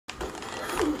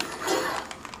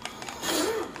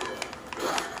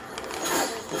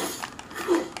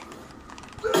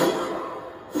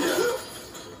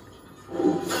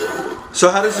So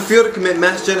how does it feel to commit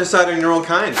mass genocide on your own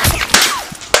kind?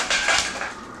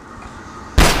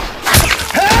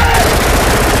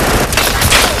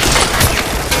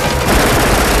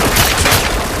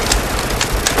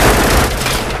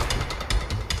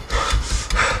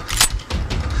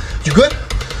 You good?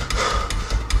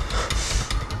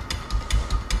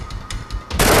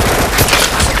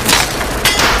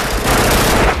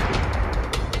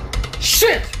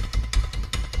 Shit!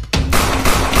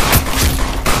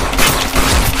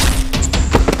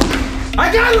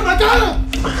 I got him! I got him!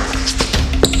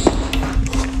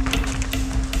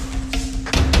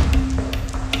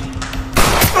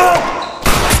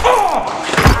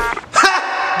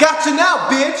 Ha! Gotcha now,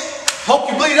 bitch! Hope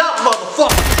you bleed out,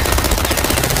 motherfucker!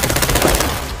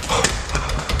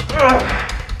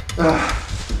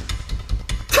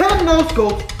 10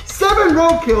 no-scopes, 7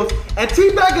 roadkills, and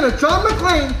teabagging a John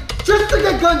McClane just to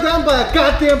get gunned down by a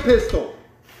goddamn pistol.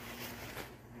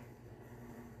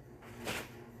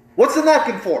 What's the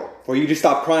napkin for? For you to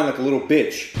stop crying like a little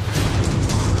bitch.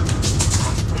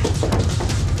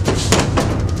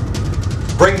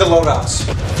 Bring the loadouts.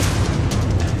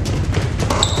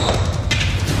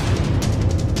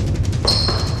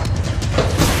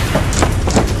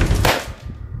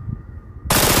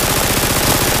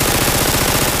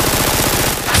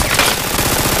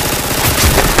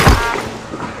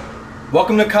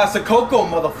 Welcome to Casa Coco,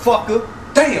 motherfucker.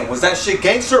 Damn, was that shit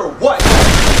gangster or what?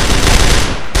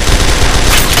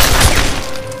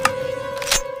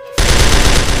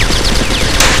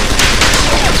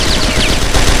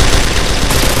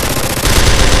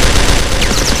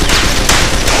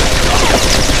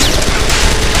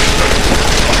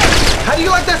 How do you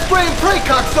like that spray and pray,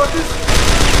 cocksuckers?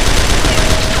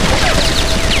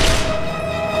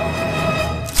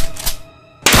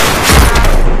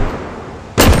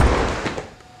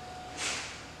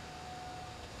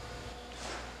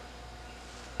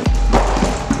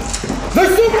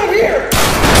 There's someone here!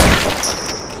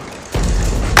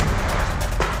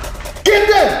 Get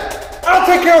them! I'll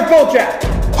take care of Bojack!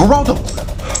 Geraldo!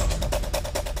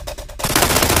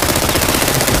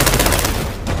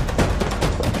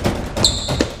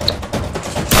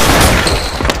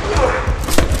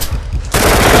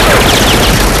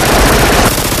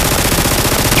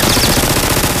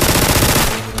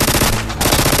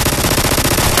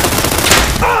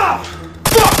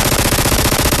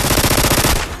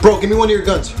 Bro, give me one of your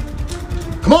guns.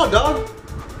 Come on, dog.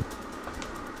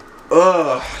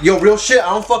 Yo, real shit, I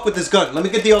don't fuck with this gun. Let me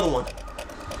get the other one.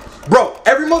 Bro,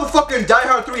 every motherfucker in Die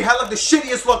Hard 3 had like the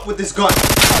shittiest luck with this gun.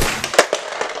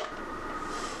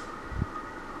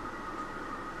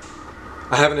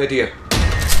 I have an idea.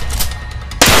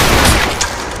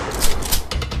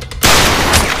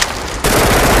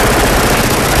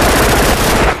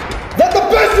 That the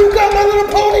best you got, my little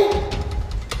pony?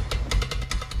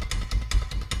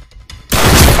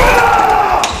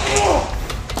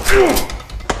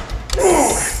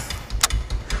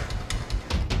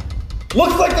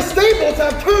 Looks like the stables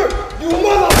have turned, you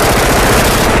mother...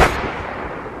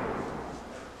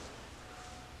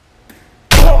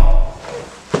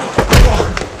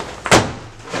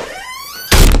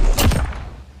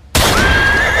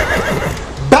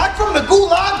 Back from the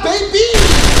gulag, baby!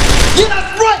 Yeah,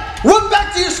 that's right! Run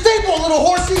back to your stable, little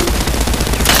horsey!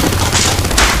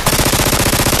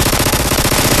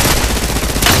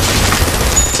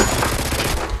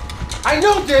 I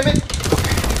know, damn it!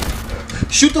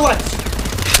 Shoot the lights!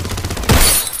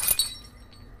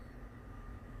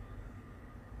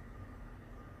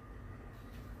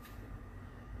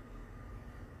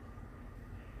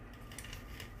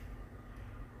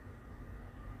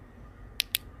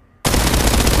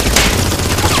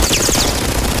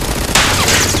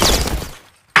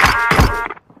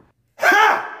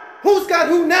 Who's got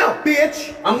who now,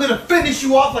 bitch? I'm gonna finish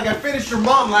you off like I finished your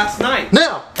mom last night.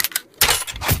 Now!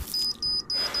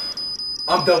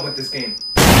 I'm done with this game.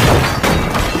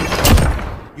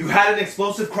 You had an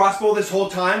explosive crossbow this whole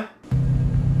time?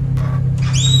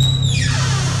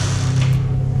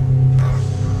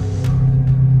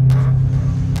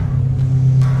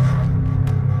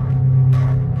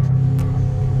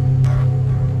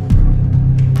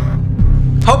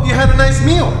 Hope you had a nice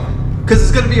meal, cause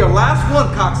it's gonna be your last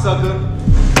one, cocksucker.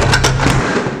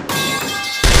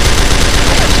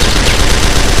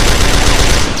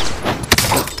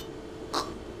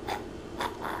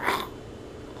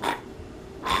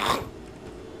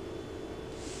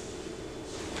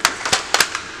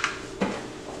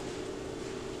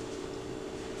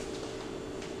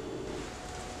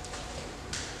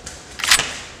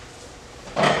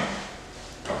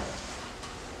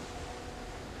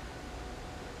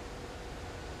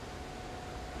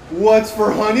 What's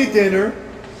for honey dinner?